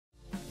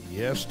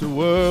Yes, the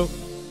world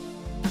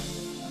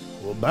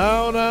will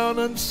bow down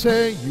and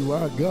say you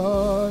are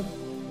God.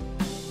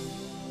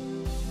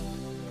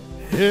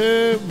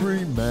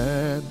 Every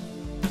man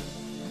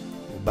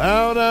will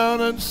bow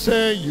down and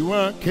say you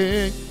are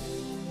King.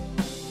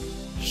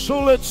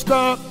 So let's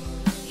start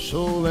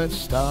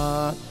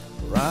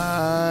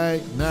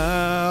right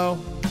now.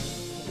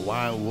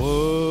 Why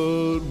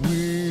would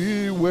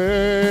we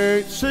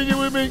wait? Sing it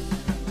with me.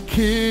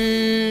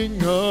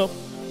 King of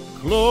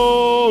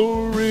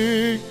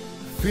glory,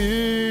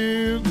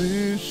 fill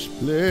this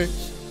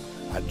place.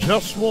 I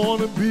just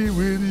want to be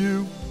with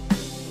you.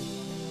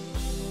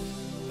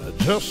 I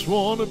just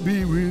want to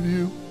be with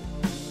you.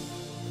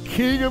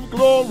 King of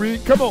glory,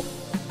 come on.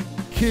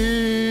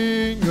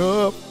 King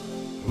of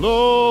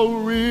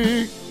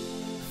glory,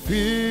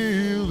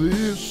 fill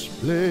this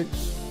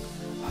place.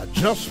 I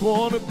just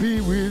want to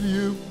be with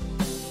you.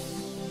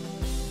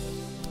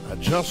 I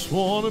just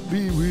want to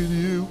be with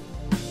you.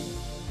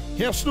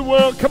 Yes, the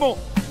world, come on.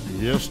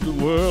 Yes, the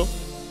world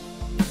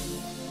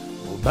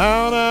will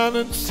bow down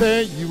and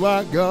say you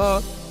are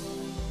God.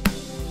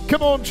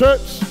 Come on,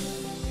 church.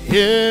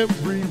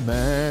 Every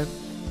man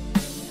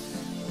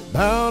will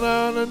bow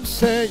down and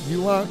say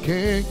you are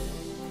King.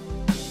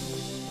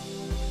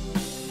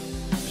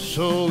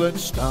 So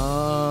let's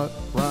start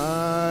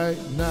right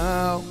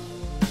now.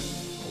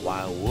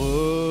 Why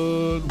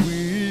would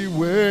we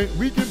wait?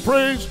 We can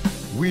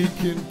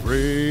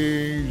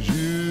praise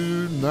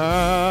you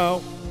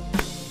now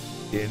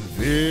in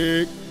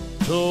victory.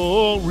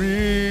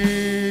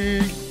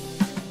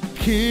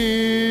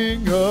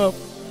 King of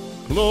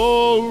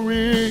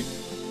glory,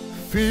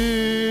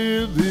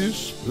 fill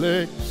this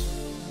place.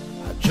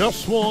 I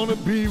just want to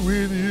be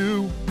with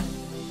you.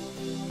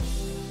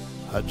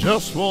 I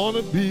just want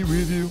to be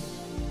with you.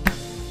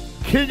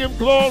 King of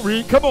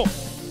glory, come on.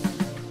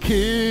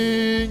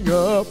 King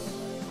of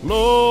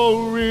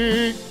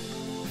glory,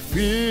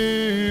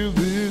 fill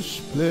this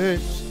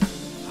place.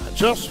 I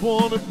just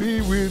want to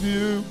be with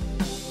you.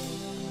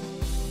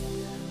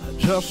 I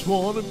just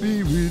want to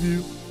be with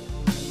you.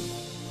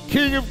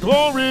 King of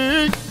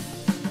glory,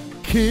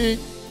 King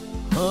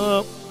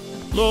of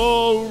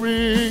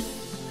glory,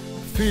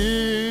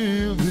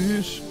 fill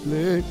this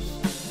place.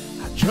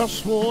 I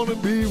just want to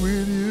be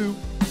with you.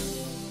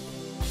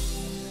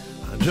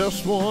 I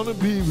just want to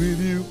be with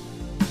you.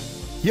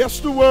 Yes,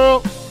 the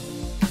world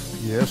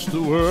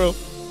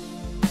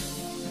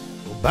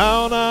will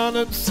bow down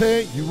and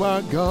say you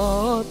are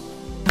God.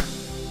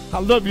 I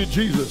love you,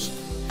 Jesus.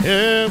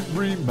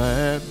 Every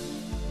man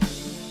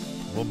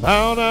will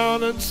bow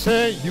down and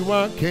say you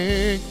are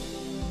King.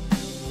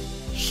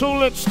 So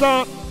let's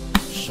start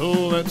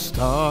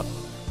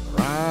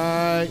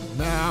right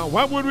now.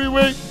 Why would we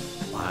wait?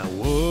 Why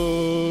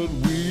would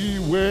we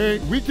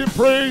wait? We can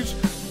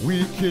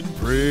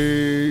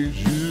praise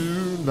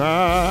you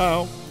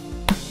now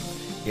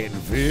in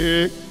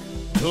victory.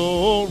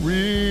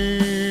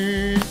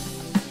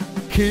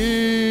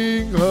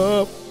 King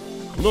of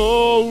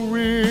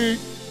glory,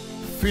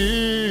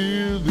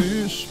 fill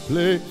this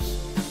place.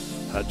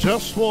 I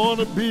just want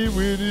to be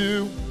with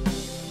you.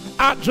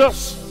 I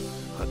just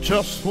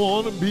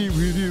want to be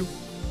with you.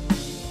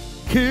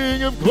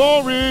 King of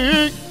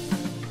glory,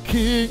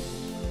 King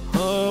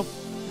of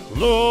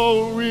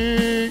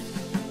glory,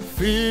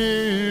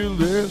 fill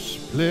this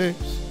place.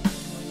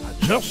 I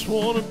just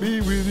want to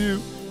be with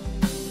you.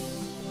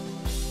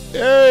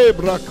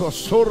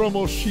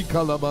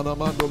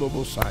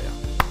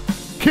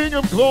 King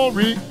of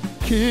glory,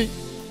 King,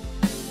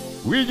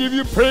 we give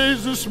you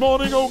praise this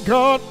morning, oh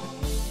God.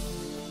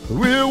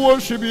 We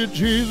worship you,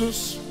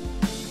 Jesus.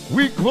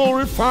 We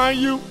glorify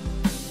you.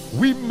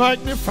 We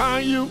magnify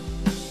you.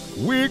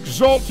 We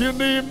exalt your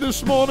name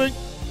this morning.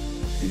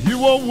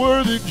 You are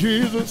worthy,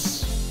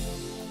 Jesus.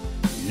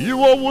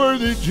 You are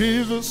worthy,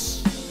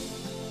 Jesus.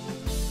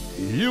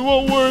 You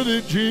are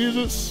worthy,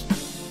 Jesus.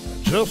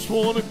 I just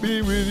want to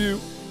be with you.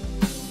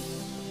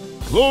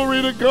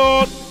 Glory to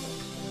God.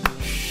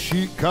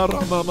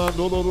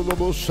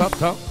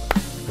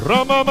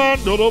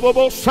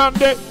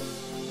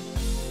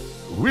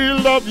 We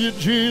love you,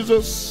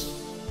 Jesus.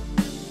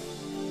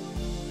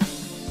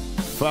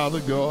 Father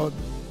God,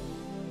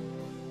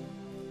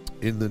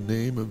 in the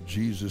name of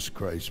Jesus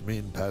Christ, me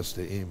and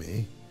Pastor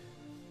Aimee,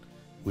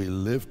 we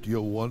lift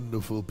your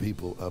wonderful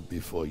people up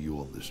before you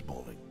on this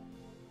morning.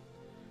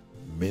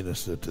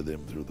 Minister to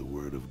them through the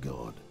word of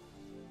God.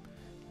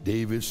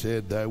 David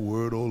said, thy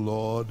word, O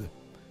Lord,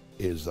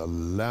 is a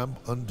lamp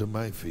unto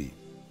my feet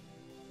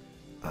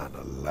and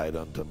a light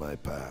unto my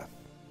path.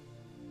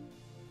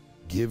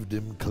 Give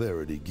them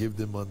clarity, give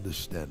them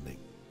understanding.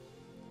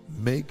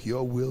 Make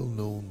your will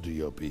known to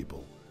your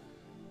people.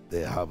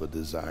 They have a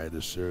desire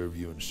to serve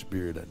you in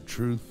spirit and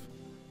truth.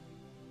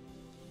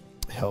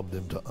 Help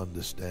them to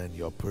understand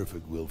your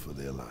perfect will for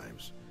their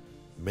lives.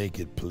 Make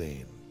it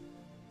plain.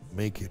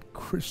 Make it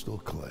crystal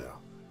clear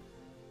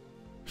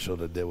so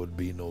that there would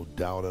be no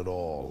doubt at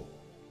all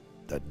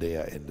that they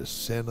are in the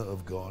center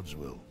of God's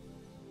will.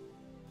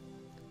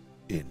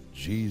 In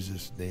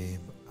Jesus'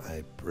 name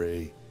I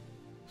pray,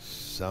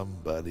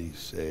 Somebody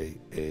say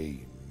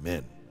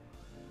amen.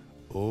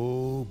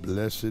 Oh,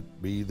 blessed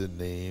be the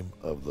name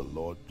of the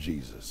Lord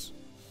Jesus.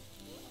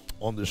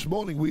 On this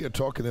morning, we are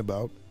talking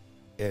about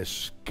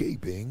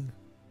escaping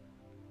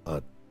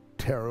a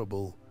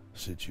terrible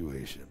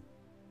situation.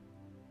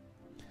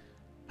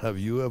 Have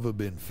you ever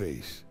been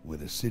faced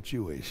with a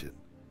situation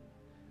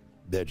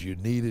that you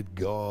needed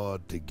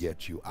God to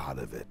get you out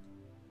of it?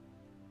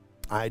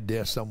 I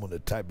dare someone to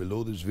type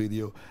below this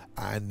video,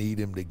 I need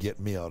him to get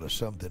me out of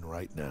something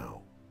right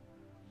now.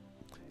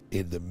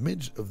 In the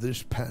midst of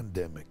this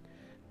pandemic,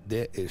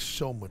 there is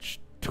so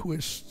much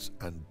twists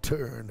and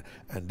turn,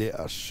 and there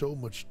are so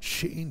much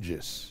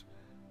changes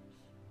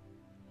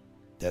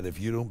that if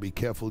you don't be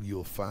careful,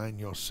 you'll find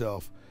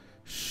yourself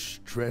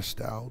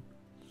stressed out,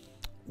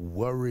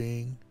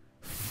 worrying,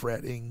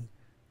 fretting,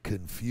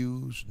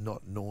 confused,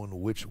 not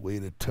knowing which way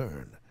to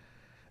turn.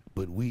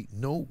 But we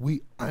know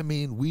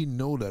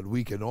that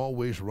we can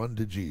always run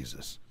to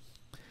Jesus,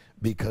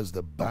 because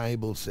the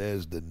Bible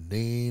says the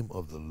name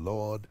of the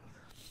Lord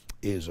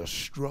is a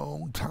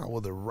strong tower.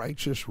 The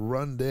righteous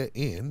run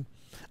therein,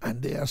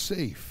 and they are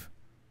safe.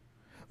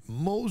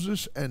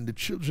 Moses and the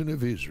children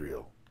of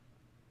Israel,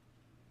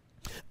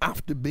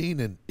 after being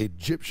in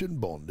Egyptian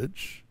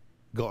bondage,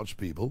 God's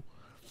people,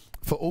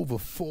 for over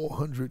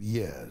 400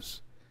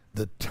 years,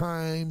 the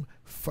time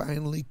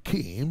finally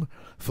came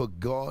for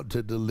God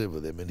to deliver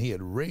them, and he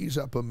had raised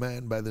up a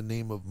man by the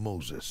name of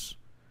Moses.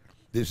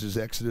 This is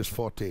Exodus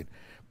 14.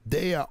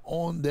 They are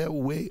on their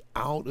way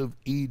out of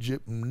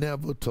Egypt,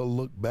 never to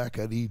look back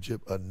at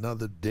Egypt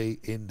another day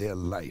in their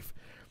life.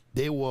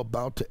 They were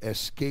about to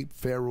escape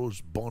Pharaoh's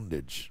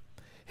bondage,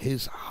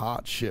 his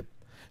hardship,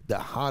 the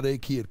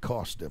heartache he had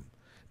cost them,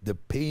 the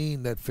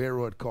pain that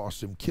Pharaoh had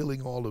cost them,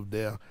 killing all of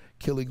their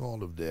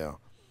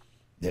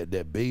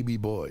baby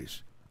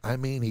boys. I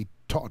mean, he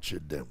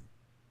tortured them.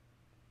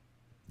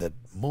 That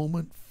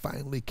moment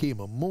finally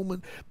came, a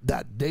moment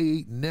that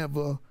they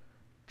never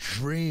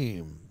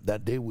dreamed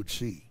that they would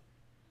see.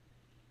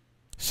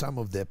 Some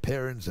of their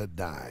parents had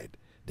died.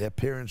 Their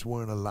parents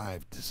weren't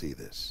alive to see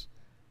this.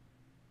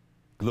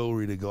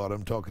 Glory to God.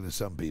 I'm talking to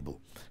some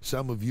people.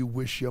 Some of you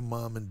wish your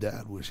mom and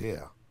dad was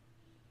here,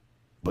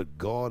 but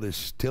God is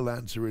still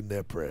answering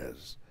their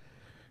prayers.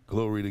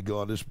 Glory to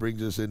God. This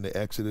brings us into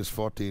Exodus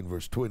 14,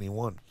 verse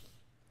 21.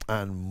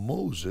 And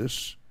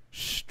Moses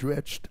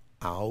stretched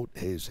out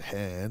his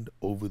hand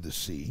over the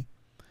sea,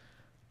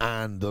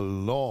 and the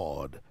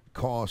Lord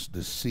caused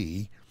the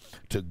sea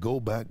to go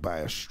back by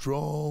a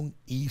strong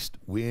east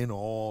wind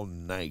all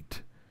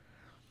night,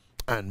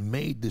 and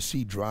made the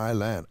sea dry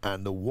land,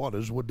 and the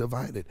waters were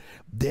divided.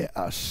 There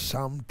are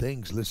some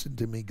things, listen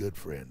to me, good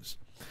friends,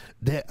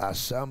 there are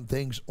some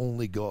things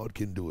only God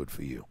can do it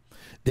for you.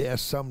 There are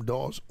some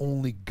doors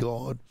only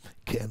God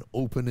can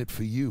open it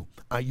for you.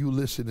 Are you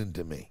listening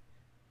to me?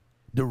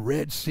 The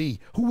Red Sea.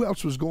 Who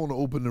else was going to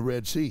open the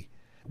Red Sea?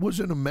 It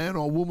wasn't a man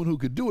or a woman who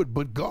could do it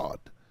but God.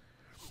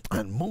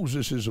 And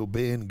Moses is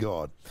obeying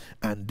God.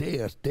 And they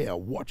are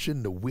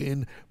watching the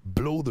wind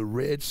blow the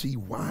Red Sea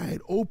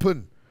wide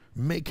open,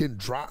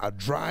 making a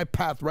dry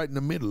path right in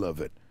the middle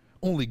of it.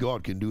 Only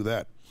God can do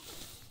that.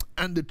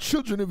 And the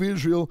children of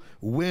Israel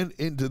went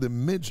into the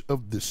midst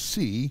of the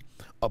sea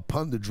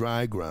upon the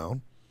dry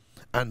ground,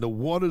 and the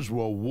waters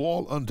were a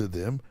wall unto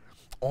them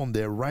on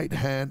their right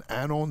hand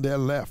and on their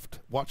left.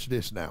 Watch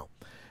this now.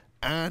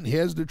 And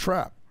here's the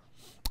trap.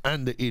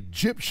 And the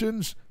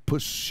Egyptians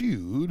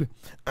pursued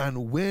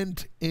and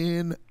went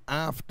in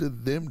after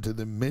them to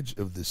the midst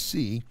of the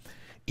sea,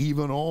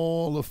 even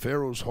all of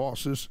Pharaoh's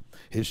horses,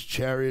 his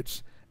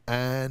chariots,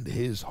 and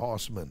his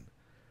horsemen.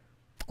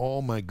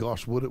 Oh my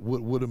gosh, what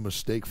a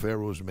mistake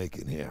Pharaoh's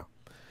making here.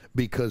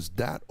 Because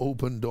that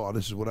open door,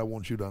 this is what I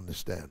want you to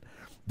understand.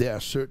 There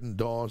are certain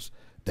doors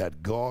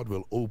that God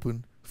will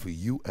open for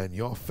you and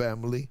your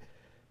family.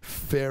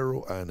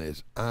 Pharaoh and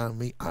his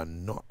army are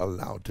not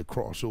allowed to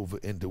cross over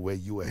into where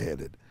you are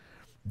headed.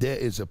 There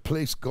is a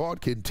place,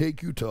 God can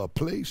take you to a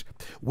place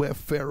where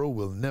Pharaoh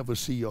will never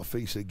see your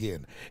face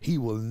again. He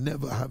will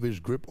never have his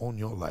grip on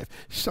your life.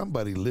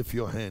 Somebody lift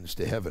your hands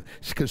to heaven,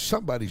 because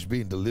somebody's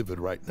being delivered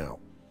right now.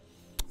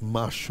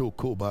 What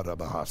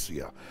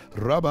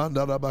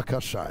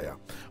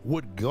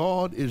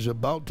God is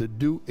about to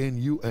do in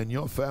you and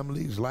your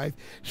family's life,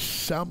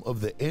 some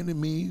of the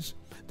enemies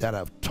that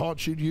have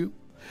tortured you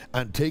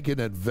and taken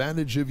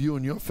advantage of you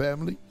and your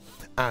family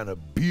and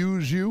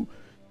abused you,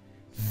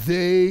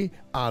 they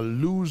are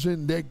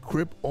losing their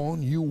grip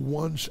on you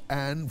once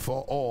and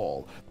for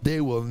all.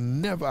 They will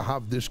never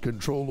have this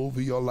control over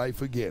your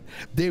life again.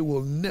 They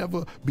will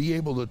never be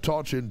able to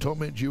torture and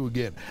torment you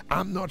again.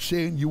 I'm not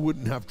saying you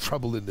wouldn't have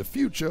trouble in the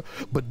future,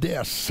 but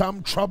there's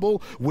some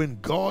trouble. When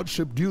God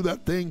subdue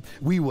that thing,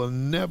 we will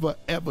never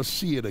ever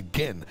see it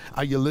again.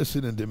 Are you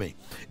listening to me?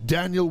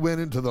 Daniel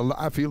went into the,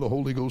 I feel the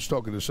Holy Ghost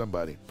talking to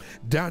somebody.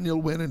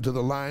 Daniel went into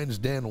the lion's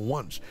den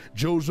once.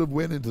 Joseph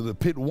went into the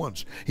pit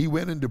once. He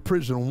went into prison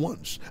prison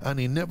once, and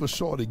he never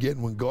saw it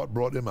again when God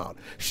brought him out.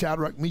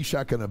 Shadrach,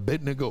 Meshach, and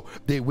Abednego,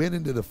 they went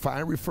into the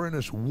fiery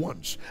furnace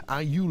once.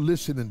 Are you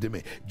listening to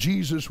me?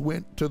 Jesus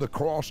went to the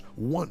cross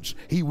once.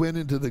 He went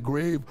into the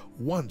grave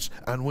once,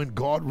 and when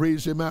God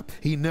raised him up,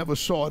 he never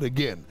saw it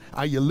again.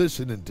 Are you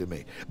listening to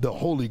me? The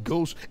Holy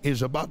Ghost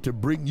is about to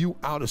bring you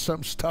out of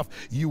some stuff.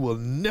 You will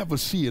never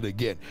see it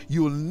again.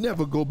 You will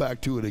never go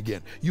back to it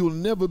again. You will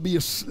never be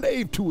a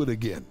slave to it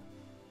again.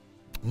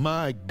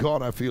 My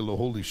God, I feel the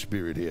Holy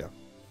Spirit here.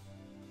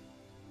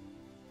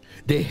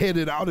 They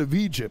headed out of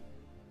Egypt.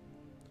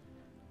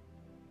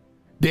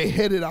 They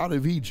headed out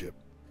of Egypt.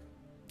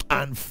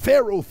 And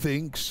Pharaoh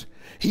thinks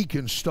he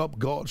can stop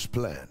God's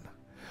plan.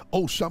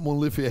 Oh, someone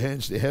lift your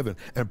hands to heaven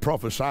and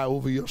prophesy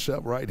over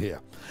yourself right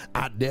here.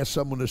 I dare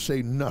someone to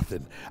say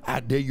nothing. I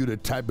dare you to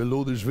type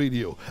below this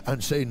video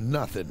and say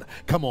nothing.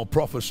 Come on,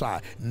 prophesy.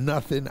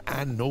 Nothing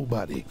and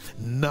nobody.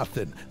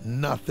 Nothing,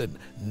 nothing,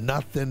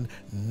 nothing,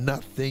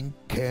 nothing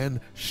can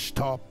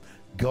stop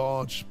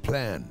God's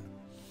plan.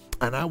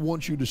 And I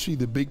want you to see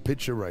the big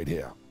picture right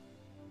here.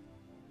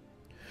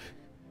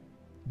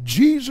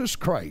 Jesus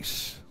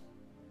Christ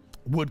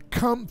would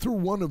come through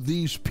one of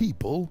these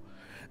people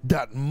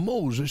that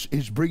Moses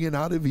is bringing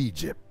out of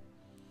Egypt.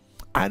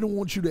 I don't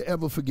want you to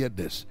ever forget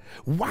this.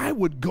 Why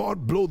would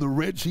God blow the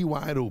Red Sea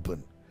wide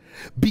open?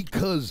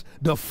 Because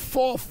the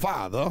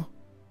forefather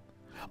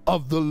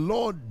of the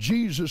Lord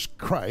Jesus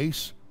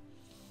Christ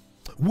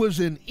was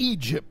in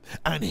Egypt,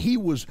 and he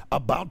was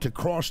about to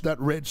cross that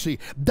Red Sea.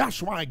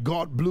 That's why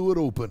God blew it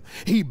open.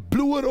 He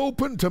blew it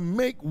open to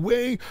make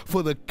way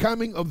for the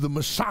coming of the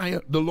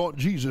Messiah, the Lord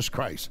Jesus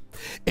Christ.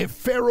 If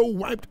Pharaoh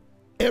wiped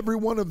every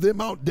one of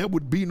them out, there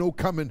would be no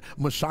coming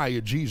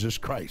Messiah, Jesus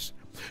Christ.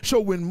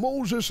 So when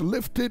Moses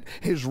lifted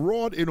his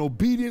rod in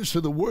obedience to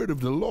the word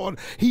of the Lord,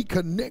 he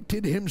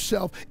connected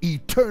himself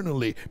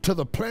eternally to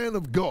the plan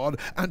of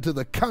God and to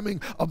the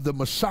coming of the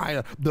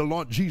Messiah, the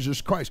Lord Jesus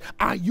Christ.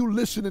 Are you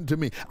listening to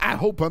me? I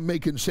hope I'm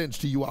making sense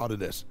to you out of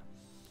this.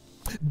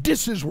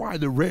 This is why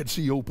the Red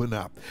Sea opened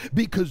up,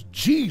 because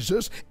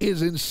Jesus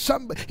is in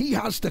somebody. He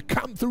has to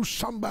come through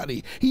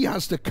somebody. He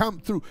has to come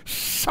through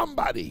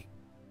somebody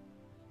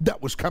that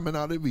was coming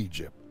out of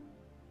Egypt.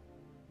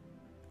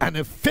 And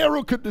if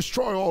Pharaoh could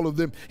destroy all of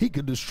them, he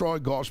could destroy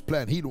God's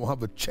plan. He don't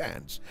have a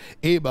chance.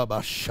 I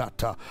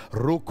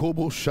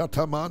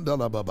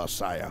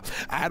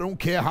don't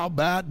care how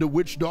bad the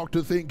witch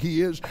doctor think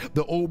he is,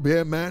 the old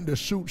bear man, the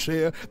suits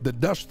hair, the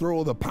dust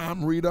thrower, the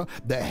palm reader,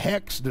 the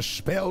hex, the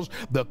spells,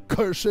 the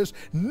curses.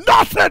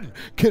 Nothing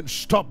can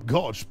stop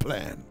God's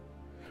plan.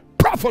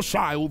 Prophesy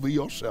over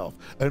yourself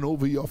and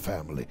over your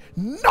family.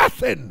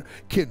 Nothing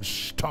can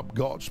stop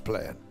God's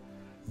plan.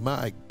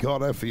 My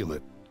God, I feel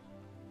it.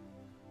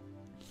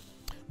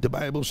 The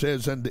Bible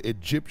says, and the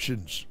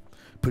Egyptians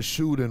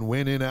pursued and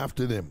went in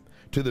after them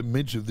to the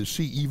midst of the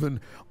sea, even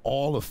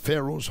all of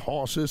Pharaoh's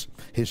horses,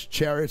 his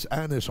chariots,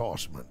 and his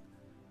horsemen.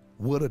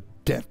 What a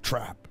death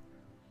trap.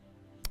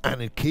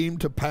 And it came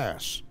to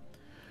pass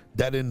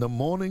that in the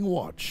morning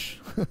watch,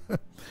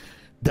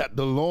 that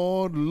the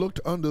Lord looked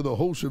under the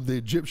host of the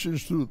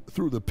Egyptians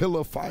through the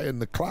pillar of fire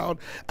and the cloud,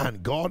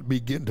 and God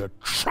began to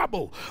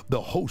trouble the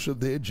host of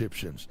the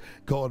Egyptians.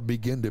 God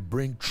began to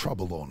bring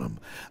trouble on them.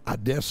 I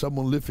dare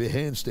someone lift your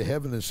hands to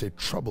heaven and say,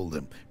 trouble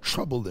them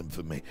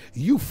for me.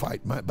 You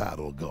fight my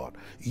battle, God.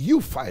 You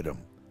fight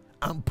them.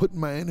 I'm putting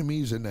my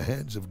enemies in the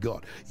hands of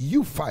God.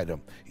 You fight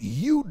them.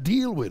 You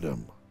deal with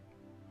them.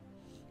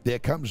 There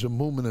comes a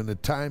moment and a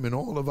time in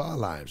all of our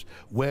lives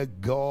where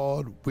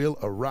God will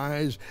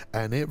arise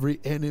and every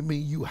enemy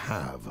you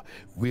have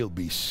will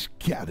be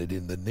scattered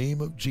in the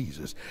name of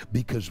Jesus.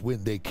 Because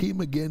when they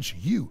came against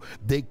you,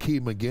 they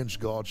came against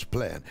God's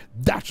plan.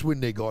 That's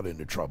when they got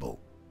into trouble.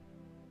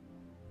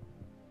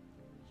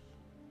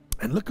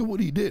 And look at what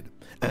he did.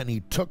 And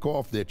he took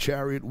off their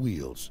chariot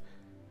wheels,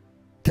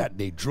 that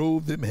they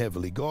drove them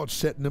heavily. God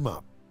setting them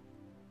up.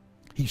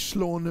 He's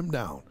slowing them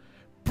down,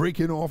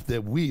 breaking off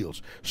their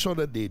wheels, so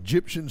that the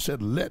Egyptians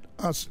said, let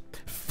us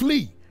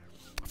flee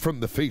from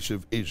the face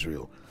of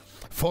Israel,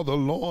 for the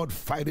Lord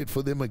fighteth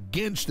for them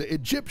against the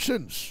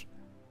Egyptians.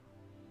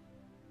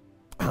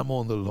 I'm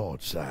on the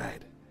Lord's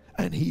side,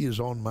 and he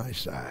is on my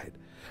side.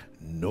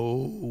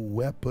 No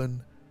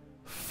weapon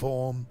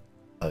formed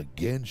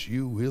against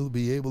you will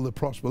be able to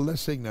prosper.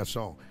 Let's sing that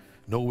song.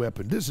 No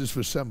weapon. This is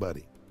for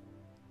somebody.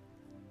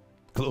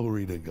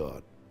 Glory to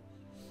God.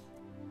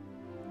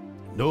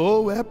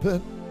 No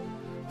weapon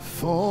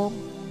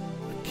formed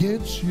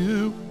against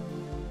you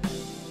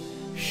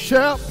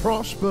shall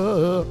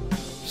prosper.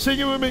 Sing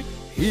it with me.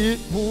 It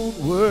won't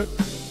work.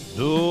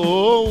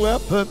 No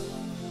weapon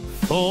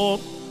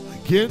formed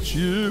against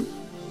you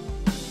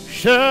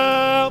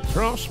shall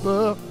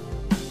prosper.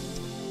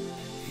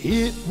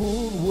 It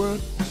won't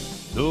work.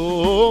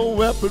 No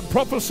weapon,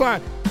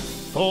 prophesy,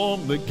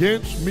 formed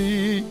against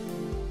me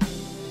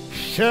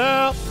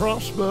shall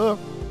prosper.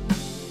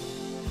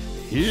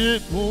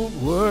 It won't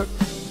work.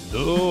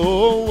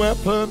 No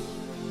weapon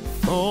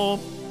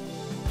formed.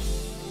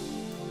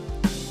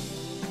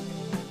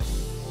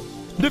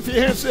 Lift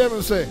your hands to heaven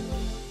and say,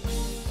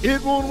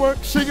 It won't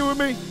work. Sing it with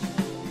me.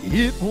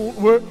 It won't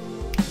work.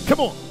 Come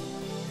on.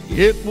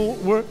 It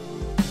won't work.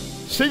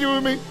 Sing it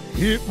with me.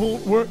 It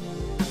won't work.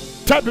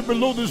 Type it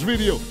below this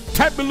video.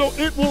 Type below,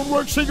 it won't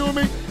work. Sing it with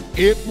me.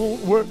 It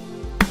won't work.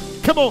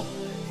 Come on.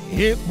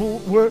 It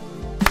won't work.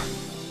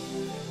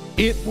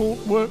 It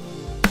won't work.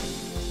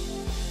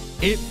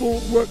 It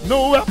won't work.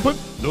 No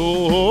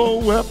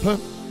weapon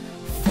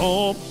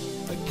formed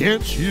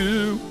against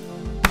you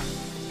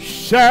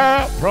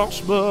shall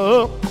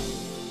prosper.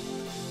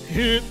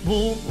 It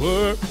won't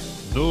work.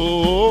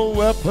 No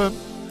weapon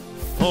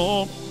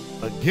formed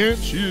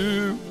against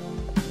you.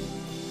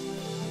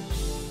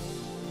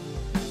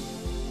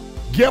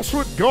 Guess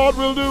what God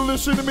will do?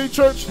 Listen to me,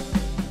 church.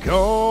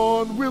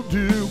 God will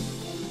do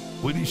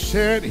what he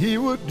said he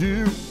would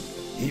do.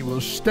 He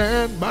will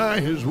stand by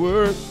his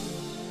word,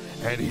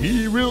 and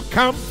he will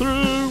come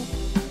through.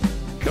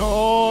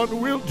 God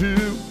will do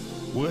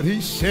what he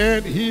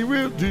said he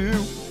will do.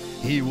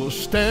 He will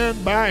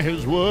stand by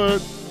his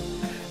word,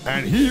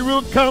 and he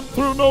will come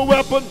through. No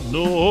weapon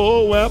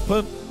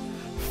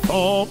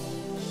formed.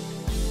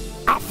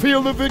 I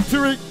feel the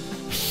victory.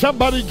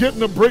 Somebody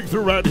getting a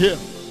breakthrough right here.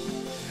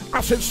 I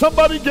said,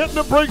 somebody getting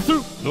a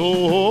breakthrough.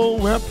 No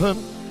weapon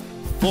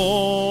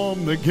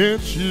formed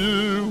against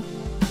you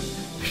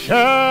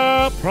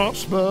shall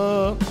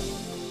prosper.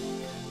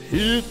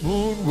 It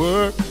won't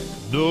work.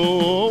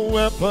 No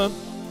weapon.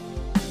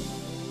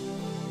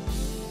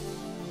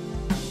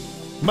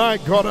 My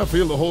God, I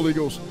feel the Holy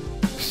Ghost.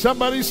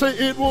 Somebody say,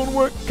 it won't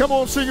work. Come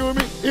on, sing it with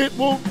me. It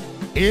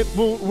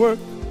won't work.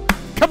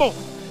 Come on.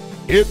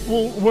 It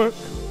won't work.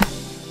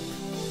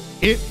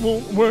 It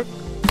won't work.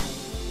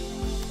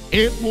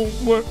 It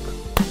won't work.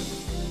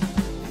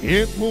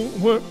 It won't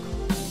work.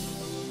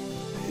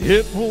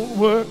 It won't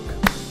work.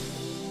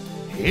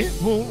 It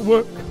won't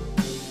work.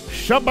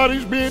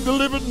 Somebody's being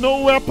delivered.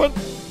 No weapon.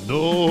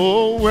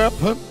 No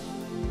weapon.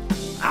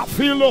 I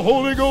feel the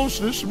Holy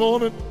Ghost this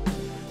morning.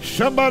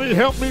 Somebody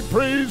help me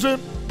praise him.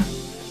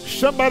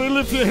 Somebody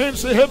lift your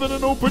hands to heaven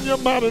and open your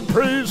mouth and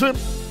praise him.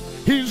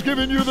 He's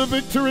giving you the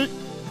victory.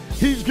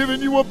 He's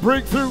giving you a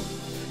breakthrough.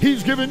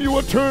 He's giving you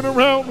a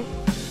turnaround.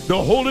 The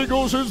Holy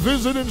Ghost is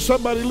visiting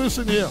somebody.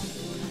 Listen here.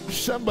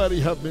 Somebody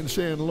have been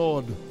saying,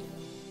 Lord,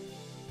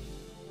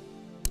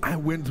 I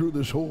went through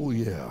this whole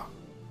year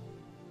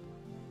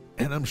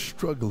and I'm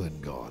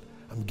struggling, God.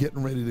 I'm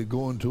getting ready to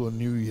go into a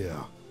new year.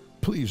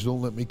 Please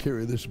don't let me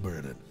carry this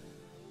burden.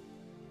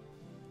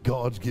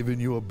 God's giving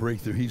you a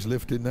breakthrough. He's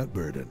lifting that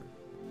burden.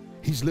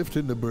 He's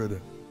lifting the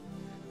burden.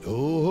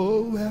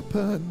 No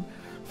weapon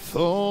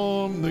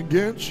formed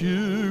against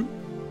you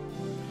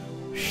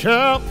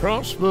shall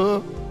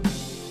prosper.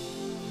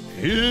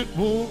 It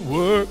won't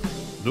work.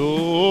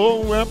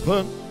 No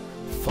weapon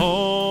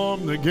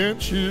formed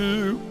against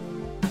you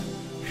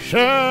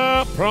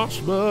shall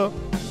prosper.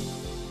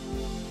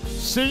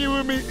 Sing it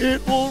with me.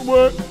 It won't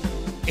work.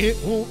 It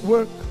won't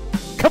work.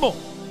 Come on.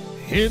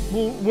 It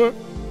won't work.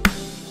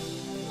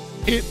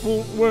 It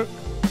won't work.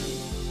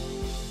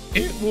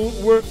 It won't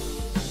work.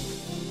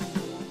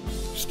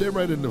 Stay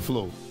right in the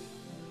flow.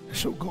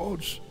 So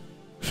God's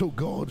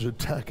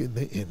attacking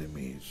the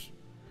enemies,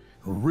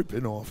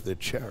 ripping off their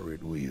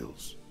chariot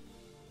wheels.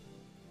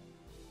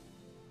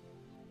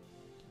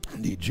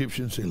 And the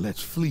Egyptians say,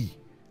 let's flee.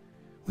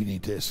 We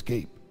need to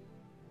escape.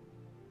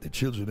 The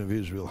children of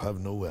Israel have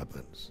no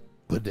weapons,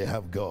 but they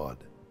have God.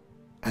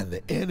 And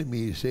the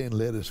enemy is saying,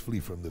 let us flee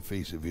from the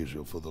face of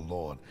Israel, for the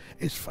Lord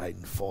is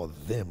fighting for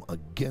them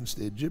against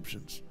the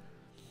Egyptians.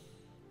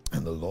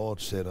 And the Lord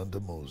said unto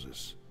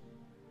Moses,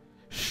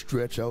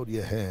 stretch out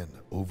your hand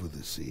over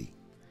the sea,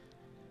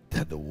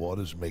 that the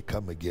waters may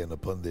come again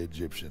upon the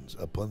Egyptians,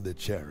 upon their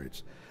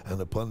chariots, and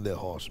upon their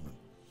horsemen.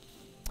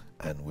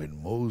 And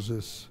when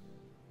Moses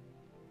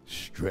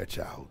stretched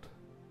out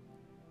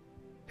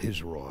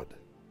his rod,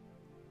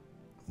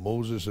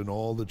 Moses and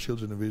all the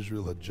children of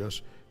Israel had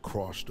just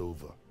crossed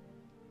over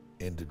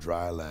into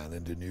dry land,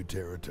 into new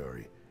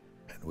territory.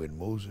 And when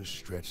Moses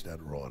stretched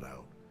that rod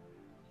out,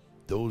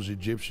 those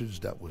Egyptians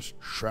that was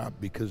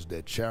trapped because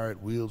their chariot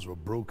wheels were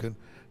broken,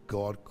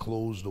 God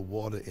closed the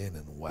water in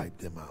and wiped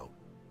them out.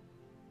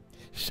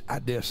 I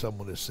dare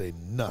someone to say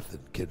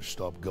nothing can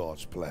stop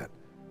God's plan.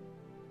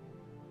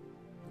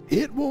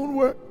 It won't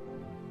work.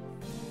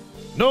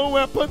 No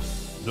weapon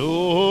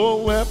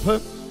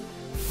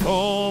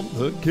formed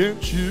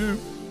against you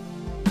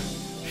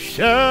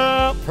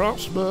shall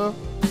prosper.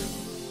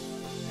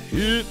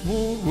 It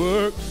won't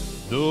work.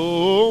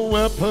 No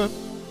weapon.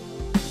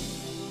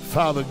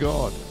 Father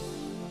God,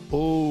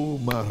 oh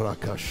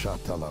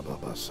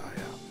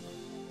Marakashatalababasaya.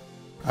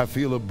 I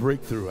feel a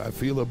breakthrough. I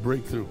feel a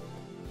breakthrough.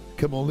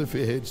 Come on, lift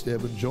your heads to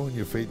heaven. Join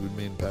your faith with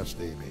me and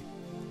Pastor Aimee.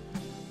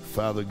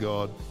 Father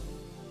God,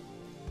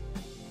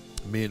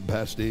 me and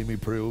Pastor Aimee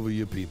pray over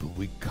your people.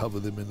 We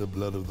cover them in the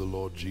blood of the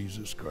Lord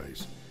Jesus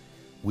Christ.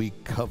 We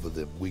cover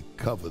them. We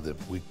cover them.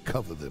 We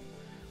cover them.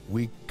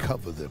 We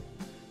cover them.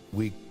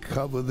 We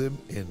cover them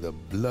in the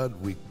blood.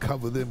 We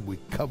cover them. We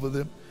cover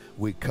them.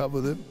 We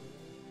cover them.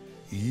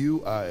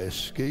 You are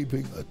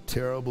escaping a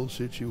terrible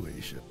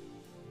situation.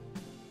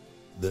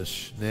 The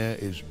snare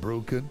is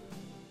broken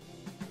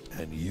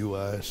and you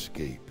are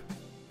escaped.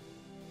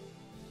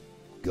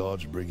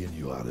 God's bringing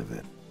you out of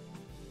it.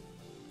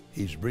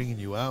 He's bringing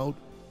you out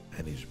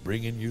and he's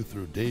bringing you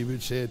through.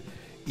 David said,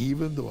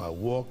 even though I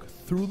walk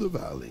through the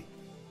valley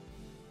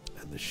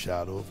and the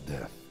shadow of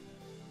death,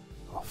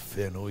 I'll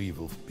fear no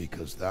evil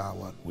because thou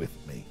art with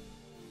me.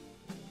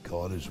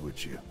 God is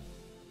with you.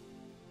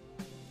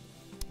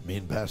 Me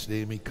and Pastor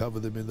Aimee cover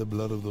them in the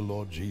blood of the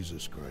Lord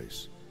Jesus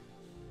Christ.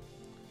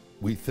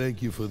 We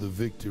thank you for the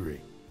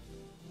victory.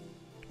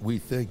 We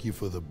thank you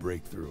for the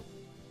breakthrough.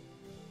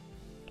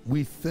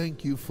 We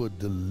thank you for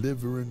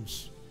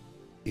deliverance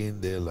in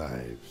their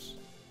lives.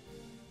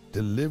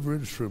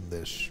 Deliverance from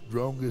their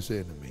strongest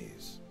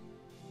enemies.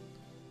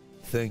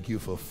 Thank you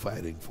for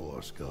fighting for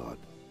us, God.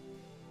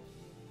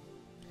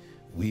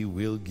 We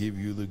will give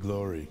you the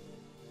glory.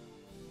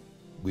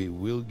 We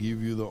will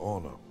give you the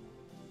honor.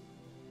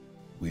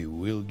 We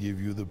will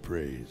give you the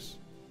praise.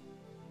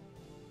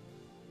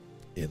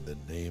 In the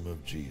name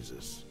of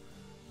Jesus.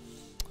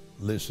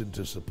 Listen,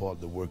 to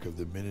support the work of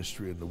the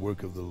ministry and the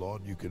work of the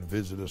Lord, you can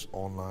visit us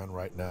online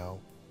right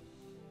now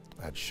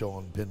at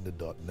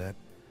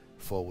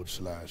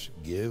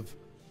seanpinderministries.net/give.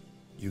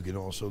 You can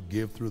also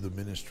give through the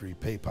ministry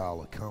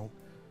PayPal account.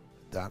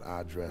 That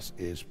address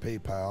is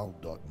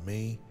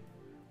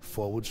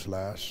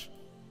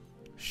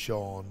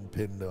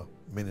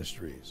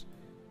paypal.me/seanpinderministries.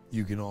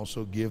 You can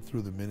also give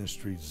through the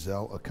ministry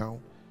Zelle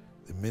account.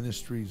 The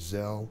ministry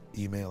Zelle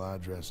email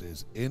address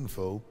is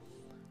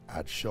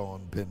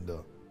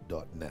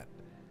info@seanpinder.net.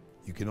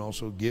 You can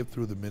also give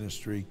through the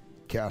ministry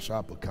Cash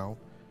App account.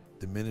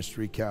 The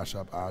ministry Cash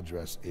App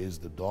address is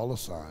the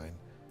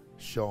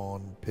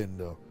 $Sean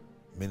Pinder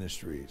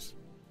Ministries.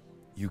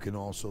 You can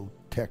also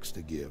text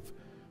to give.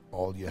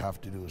 All you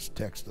have to do is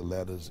text the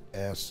letters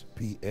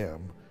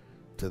SPM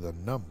to the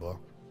number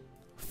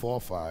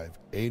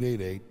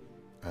 45888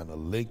 and a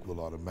link will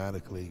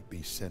automatically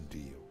be sent to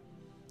you.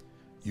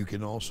 You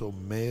can also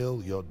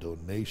mail your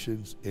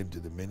donations into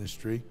the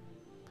ministry.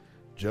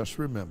 Just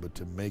remember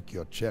to make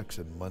your checks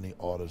and money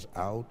orders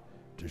out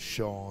to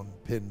Sean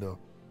Pinder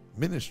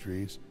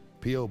Ministries,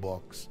 P.O.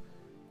 Box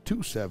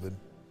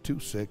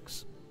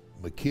 2726,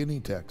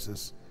 McKinney,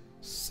 Texas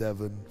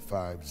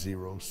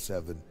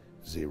 75070.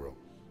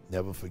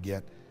 Never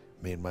forget,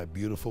 me and my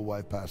beautiful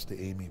wife, Pastor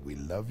Aimee, we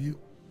love you.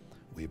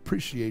 We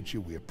appreciate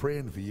you. We are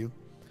praying for you.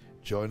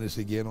 Join us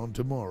again on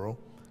tomorrow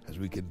as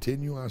we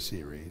continue our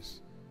series,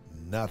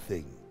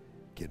 Nothing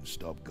Can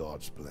Stop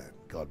God's Plan.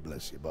 God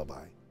bless you.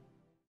 Bye-bye.